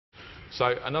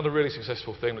So another really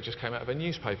successful thing that just came out of a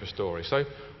newspaper story. So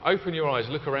open your eyes,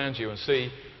 look around you and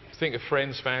see, think of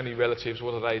friends, family, relatives,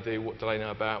 what do, what do they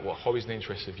know about, what hobbies and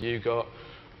interests have you got,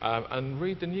 and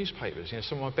read the newspapers. You know,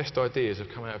 some of my best ideas have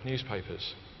come out of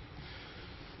newspapers.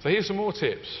 So here's some more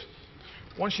tips.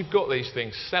 Once you've got these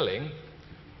things selling,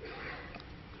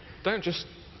 don't just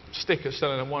stick at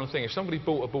selling on one thing. If somebody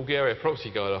bought a Bulgaria property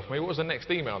guide off me, what was the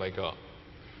next email they got?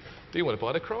 Do you want to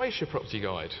buy the Croatia property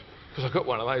guide? Because I've got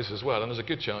one of those as well, and there's a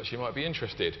good chance you might be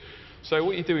interested. So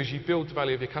what you do is you build the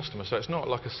value of your customer. So it's not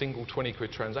like a single 20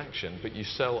 quid transaction, but you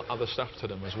sell other stuff to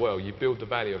them as well. You build the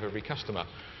value of every customer.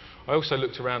 I also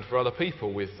looked around for other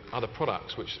people with other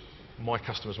products which my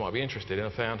customers might be interested in.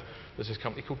 I found there's this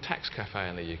company called Tax Cafe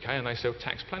in the UK, and they sell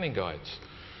tax planning guides.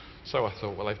 So I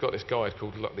thought, well, they've got this guide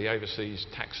called the Overseas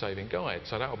Tax Saving Guide,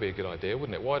 so that would be a good idea,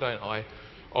 wouldn't it? Why don't I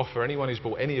offer anyone who's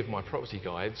bought any of my property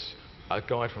guides a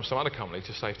guide from some other company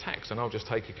to save tax, and I'll just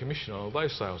take a commission on all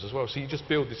those sales as well. So you just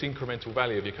build this incremental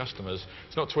value of your customers.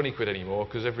 It's not 20 quid anymore,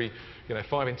 because every,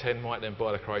 5 in 10 might then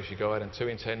buy the Croatia guide, and 2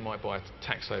 in 10 might buy a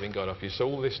tax saving guide off you. So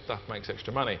all this stuff makes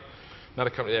extra money. Another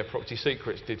company there, Property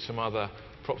Secrets, did some other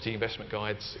property investment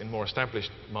guides in more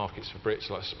established markets for Brits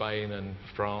like Spain and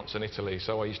France and Italy.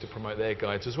 So I used to promote their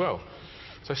guides as well.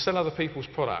 So sell other people's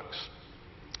products,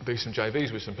 do some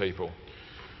JVs with some people.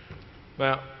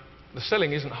 Now, the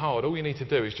selling isn't hard. All you need to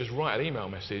do is just write an email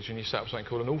message, and you set up something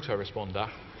called an autoresponder.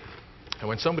 And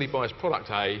when somebody buys product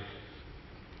A,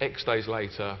 X days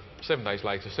later, 7 days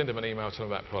later, send them an email, tell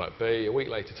them about product B, a week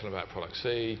later tell them about product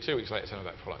C, 2 weeks later tell them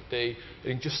about product D.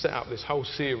 You can just set up this whole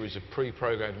series of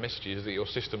pre-programmed messages that your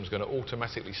system's going to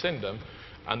automatically send them,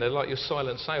 and they're like your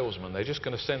silent salesman. They're just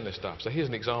going to send this stuff. So here's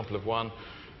an example of one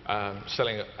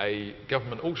selling a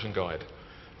government auction guide.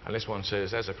 And this one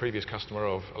says, as a previous customer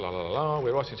of la la la la,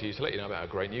 we're writing to you to let you know about a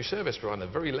great new service providing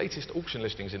the very latest auction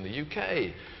listings in the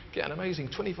UK. Get an amazing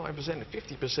 25%,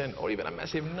 50%, or even a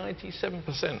massive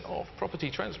 97% off property,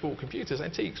 transport, computers,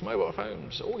 antiques, mobile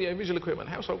phones, audio-visual equipment,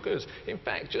 household goods. In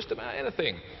fact, just about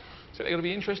anything. So they're going to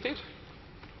be interested?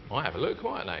 Might have a look,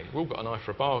 mightn't they? We've all got an eye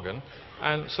for a bargain.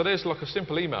 And so there's like a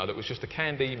simple email that was just a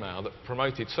canned email that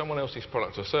promoted someone else's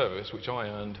product or service, which I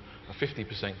earned a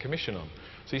 50% commission on.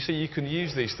 So you see, you can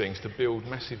use these things to build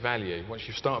massive value. Once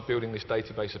you start building this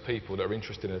database of people that are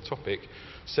interested in a topic,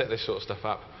 set this sort of stuff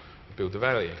up, build the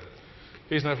value.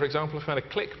 Here's another example. I found a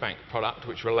ClickBank product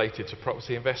which related to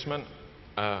property investment.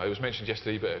 It was mentioned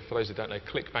yesterday, but for those who don't know,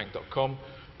 clickbank.com.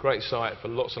 Great site for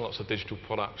lots and lots of digital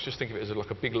products. Just think of it as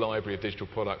like a big library of digital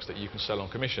products that you can sell on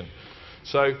commission.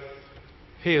 So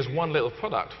here's one little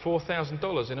product,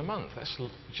 $4,000 in a month. That's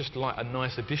just like a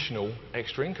nice additional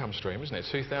extra income stream, isn't it?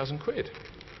 2,000 quid.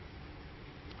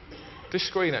 This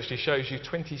screen actually shows you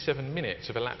 27 minutes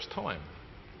of elapsed time.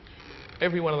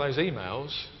 Every one of those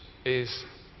emails is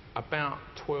about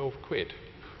 12 quid.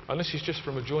 And this is just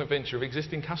from a joint venture of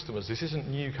existing customers. This isn't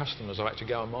new customers I've actually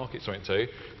go and market something to.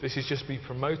 This is just me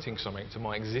promoting something to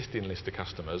my existing list of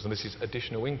customers, and this is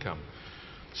additional income.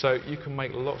 So you can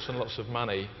make lots and lots of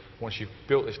money once you've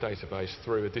built this database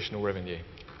through additional revenue.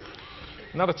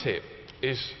 Another tip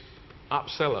is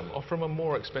upsell them. Offer them a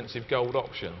more expensive gold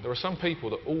option. There are some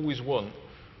people that always want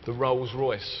the Rolls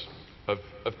Royce of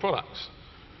products.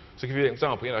 So to give you an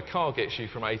example, a car gets you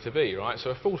from A to B, right? So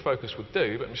a Ford Focus would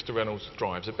do, but Mr. Reynolds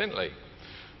drives a Bentley.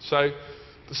 So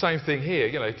the same thing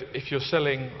here, if you're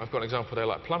selling, I've got an example there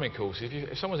like plumbing courses.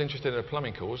 If someone's interested in a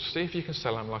plumbing course, see if you can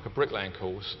sell them like a bricklaying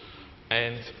course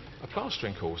and a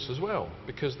plastering course as well,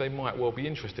 because they might well be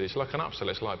interested. It's like an upsell.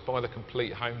 It's like buy the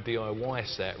complete home DIY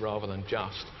set rather than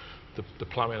just the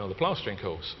plumbing or the plastering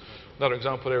course. Another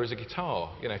example there is a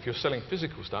guitar. If you're selling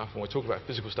physical stuff, and we'll talk about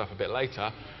physical stuff a bit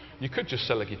later, you could just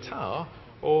sell a guitar,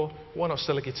 or why not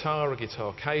sell a guitar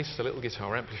case, a little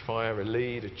guitar amplifier, a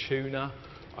lead, a tuner,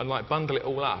 and like bundle it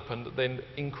all up and then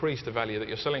increase the value that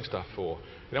you're selling stuff for.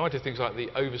 I did things like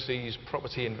the Overseas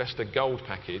Property Investor Gold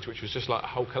package, which was just like a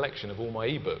whole collection of all my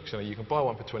ebooks. You can buy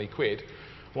one for 20 quid,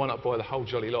 why not buy the whole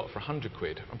jolly lot for 100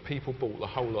 quid? And people bought the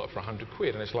whole lot for 100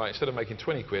 quid, and it's like, instead of making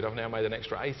 20 quid, I've now made an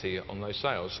extra 80 on those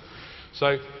sales.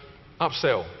 So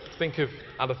upsell. Think of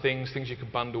other things you can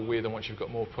bundle with, and once you've got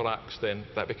more products, then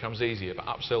that becomes easier, but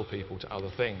upsell people to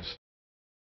other things.